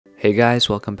Hey guys,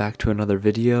 welcome back to another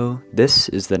video. This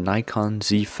is the Nikon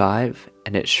Z5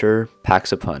 and it sure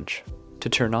packs a punch. To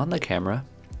turn on the camera,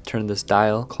 turn this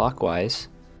dial clockwise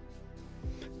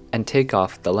and take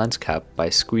off the lens cap by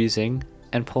squeezing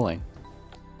and pulling.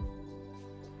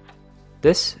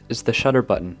 This is the shutter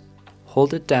button.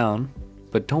 Hold it down,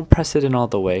 but don't press it in all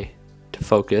the way to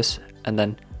focus and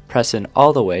then press in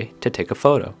all the way to take a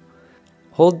photo.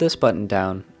 Hold this button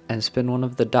down and spin one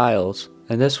of the dials,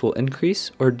 and this will increase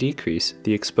or decrease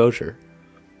the exposure.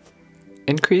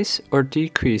 Increase or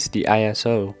decrease the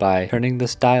ISO by turning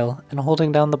this dial and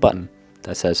holding down the button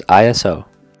that says ISO.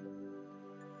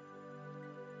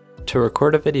 To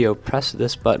record a video, press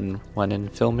this button when in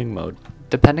filming mode.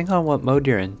 Depending on what mode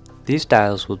you're in, these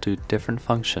dials will do different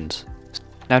functions.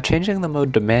 Now changing the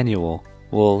mode to manual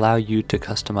will allow you to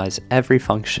customize every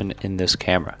function in this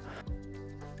camera.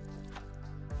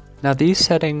 Now these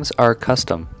settings are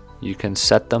custom. You can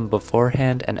set them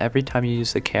beforehand and every time you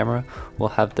use the camera will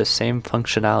have the same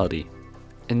functionality.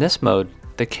 In this mode,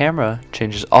 the camera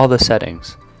changes all the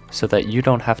settings so that you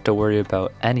don't have to worry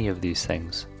about any of these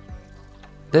things.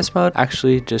 This mode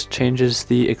actually just changes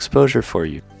the exposure for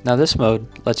you. Now this mode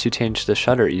lets you change the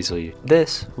shutter easily.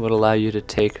 This would allow you to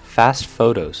take fast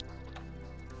photos.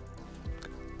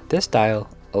 This dial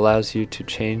allows you to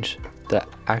change the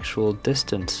actual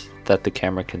distance that the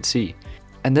camera can see.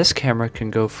 And this camera can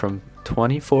go from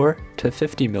 24 to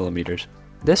 50 millimeters.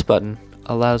 This button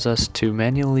allows us to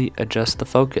manually adjust the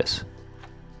focus.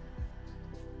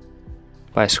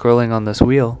 By scrolling on this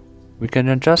wheel, we can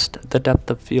adjust the depth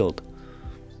of field.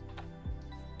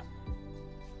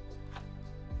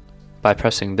 By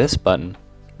pressing this button,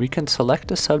 we can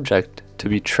select a subject to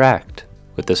be tracked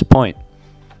with this point.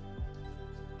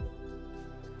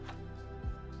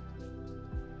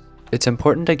 It's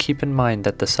important to keep in mind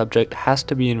that the subject has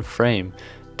to be in frame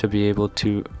to be able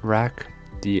to rack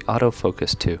the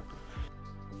autofocus to.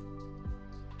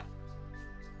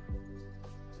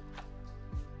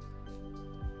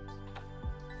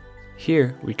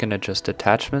 Here we can adjust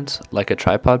attachments like a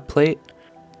tripod plate.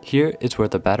 Here is where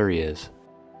the battery is.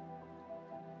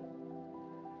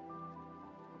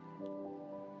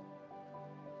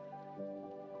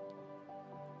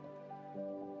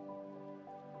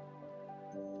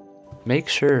 Make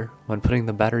sure, when putting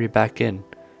the battery back in,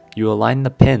 you align the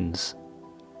pins.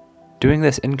 Doing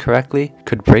this incorrectly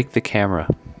could break the camera.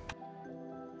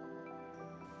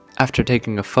 After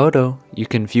taking a photo, you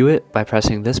can view it by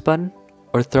pressing this button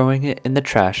or throwing it in the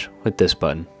trash with this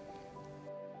button.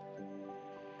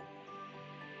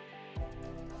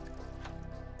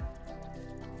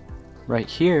 Right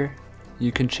here,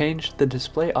 you can change the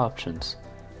display options.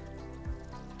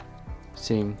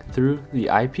 Seeing through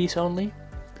the eyepiece only,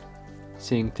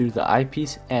 seeing through the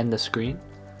eyepiece and the screen,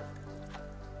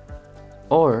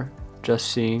 or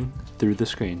just seeing through the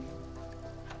screen.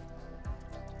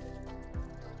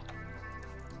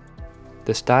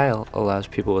 This dial allows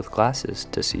people with glasses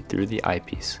to see through the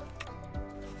eyepiece.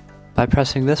 By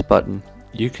pressing this button,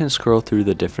 you can scroll through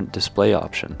the different display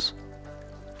options.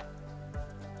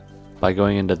 By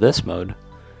going into this mode,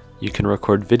 you can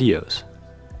record videos.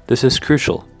 This is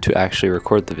crucial to actually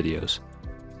record the videos.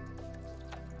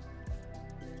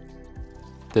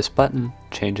 This button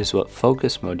changes what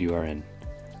focus mode you are in.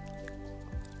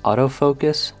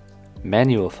 Autofocus,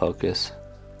 manual focus,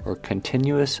 or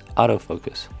continuous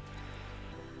autofocus.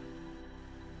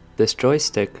 This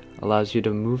joystick allows you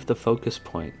to move the focus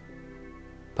point.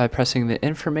 By pressing the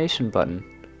information button,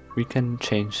 we can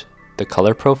change the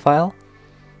color profile,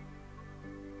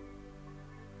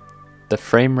 the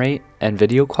frame rate and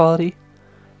video quality,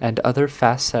 and other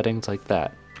fast settings like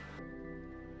that.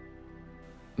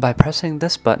 By pressing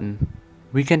this button,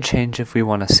 we can change if we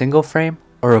want a single frame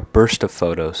or a burst of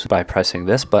photos. By pressing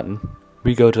this button,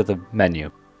 we go to the menu.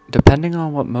 Depending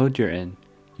on what mode you're in,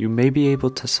 you may be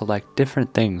able to select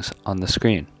different things on the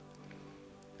screen.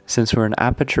 Since we're in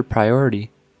aperture priority,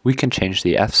 we can change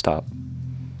the f-stop.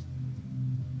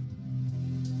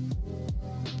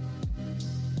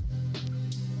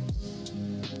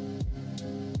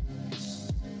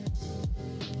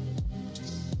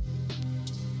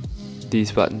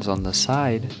 These buttons on the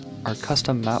side are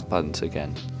custom mount buttons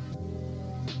again.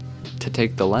 To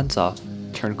take the lens off,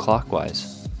 turn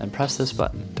clockwise and press this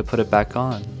button. To put it back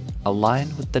on,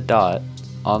 align with the dot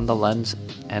on the lens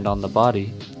and on the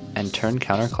body and turn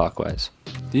counterclockwise.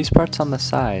 These parts on the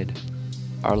side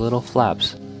are little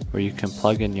flaps where you can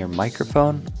plug in your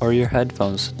microphone or your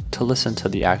headphones to listen to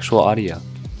the actual audio.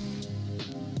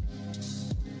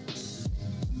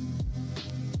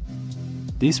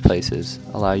 These places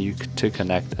allow you to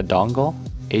connect a dongle,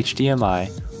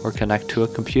 HDMI, or connect to a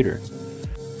computer.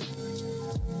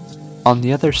 On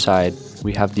the other side,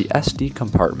 we have the SD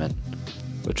compartment,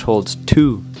 which holds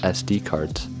 2 SD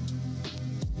cards.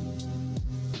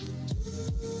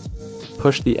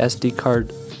 Push the SD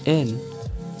card in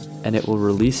and it will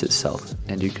release itself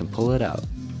and you can pull it out.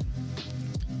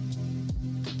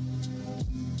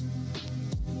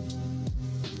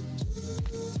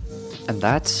 And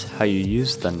that's how you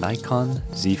use the Nikon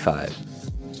Z5.